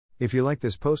If you like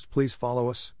this post, please follow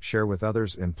us, share with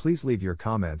others, and please leave your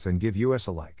comments and give us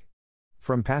a like.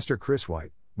 From Pastor Chris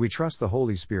White, we trust the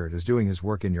Holy Spirit is doing His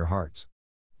work in your hearts.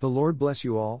 The Lord bless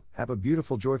you all. Have a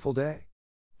beautiful, joyful day.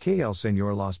 Que el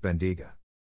Señor los bendiga.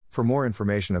 For more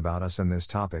information about us and this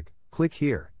topic, click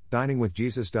here,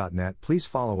 diningwithjesus.net. Please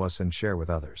follow us and share with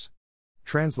others.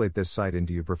 Translate this site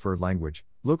into your preferred language.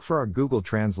 Look for our Google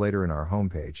Translator in our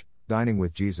homepage,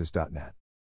 diningwithjesus.net.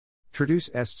 Traduce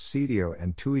este sitio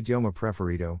en tu idioma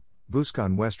preferido. Busca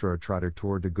nuestro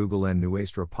traductor de Google en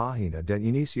nuestra página de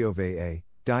inicio va,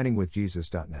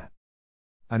 diningwithjesus.net.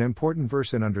 An important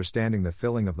verse in understanding the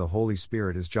filling of the Holy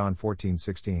Spirit is John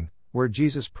 14:16, where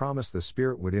Jesus promised the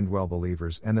Spirit would indwell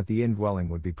believers and that the indwelling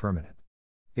would be permanent.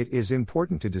 It is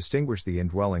important to distinguish the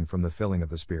indwelling from the filling of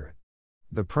the Spirit.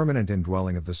 The permanent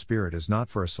indwelling of the Spirit is not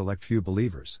for a select few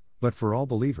believers, but for all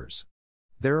believers.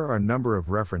 There are a number of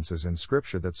references in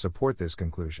Scripture that support this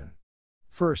conclusion.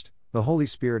 First, the Holy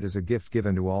Spirit is a gift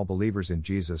given to all believers in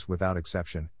Jesus without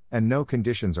exception, and no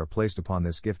conditions are placed upon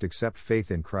this gift except faith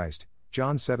in Christ,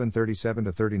 John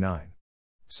 7:37-39.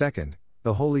 Second,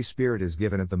 the Holy Spirit is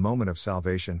given at the moment of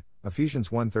salvation,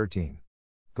 Ephesians 1:13.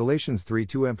 Galatians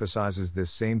 3:2 emphasizes this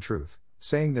same truth,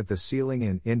 saying that the sealing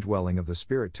and indwelling of the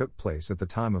Spirit took place at the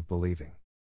time of believing.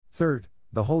 Third,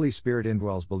 the Holy Spirit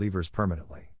indwells believers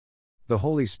permanently. The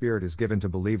Holy Spirit is given to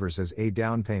believers as a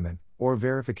down payment, or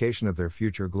verification of their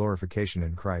future glorification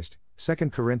in Christ,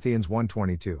 2 Corinthians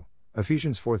 1:22,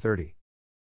 Ephesians 4:30.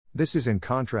 This is in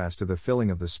contrast to the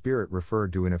filling of the Spirit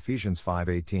referred to in Ephesians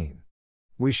 5:18.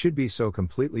 We should be so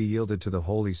completely yielded to the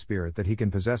Holy Spirit that He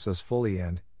can possess us fully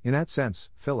and, in that sense,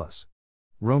 fill us.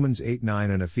 Romans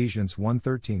 8:9 and Ephesians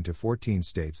 1:13-14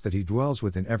 states that He dwells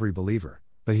within every believer,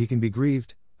 but He can be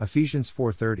grieved, Ephesians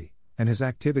 4:30, and His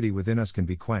activity within us can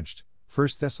be quenched,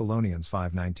 1 Thessalonians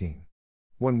 5:19.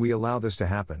 When we allow this to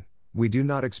happen, we do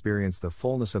not experience the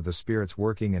fullness of the Spirit's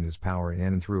working and His power in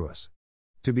and through us.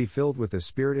 To be filled with the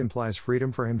Spirit implies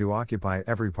freedom for Him to occupy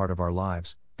every part of our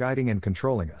lives, guiding and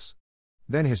controlling us.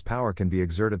 Then His power can be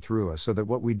exerted through us so that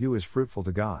what we do is fruitful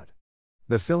to God.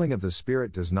 The filling of the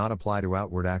Spirit does not apply to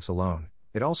outward acts alone,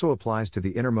 it also applies to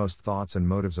the innermost thoughts and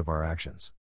motives of our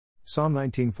actions. Psalm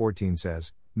 19:14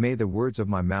 says, "May the words of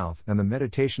my mouth and the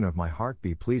meditation of my heart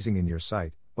be pleasing in your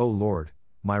sight, O Lord,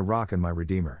 my rock and my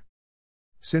redeemer."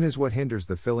 Sin is what hinders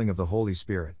the filling of the Holy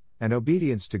Spirit, and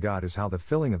obedience to God is how the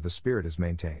filling of the Spirit is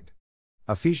maintained.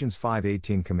 Ephesians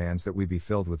 5:18 commands that we be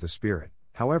filled with the Spirit,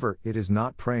 however, it is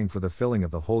not praying for the filling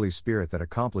of the Holy Spirit that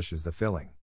accomplishes the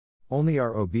filling. Only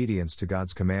our obedience to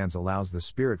God's commands allows the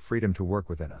Spirit freedom to work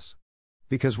within us.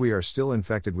 Because we are still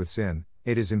infected with sin,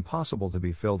 it is impossible to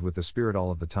be filled with the Spirit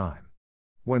all of the time.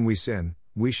 When we sin,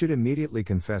 we should immediately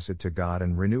confess it to God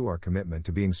and renew our commitment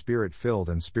to being Spirit-filled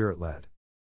and Spirit-led.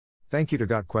 Thank you to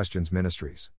Got Questions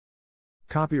Ministries.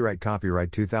 Copyright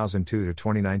 2002 to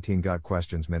 2019 Got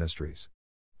Questions Ministries.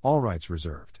 All rights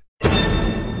reserved.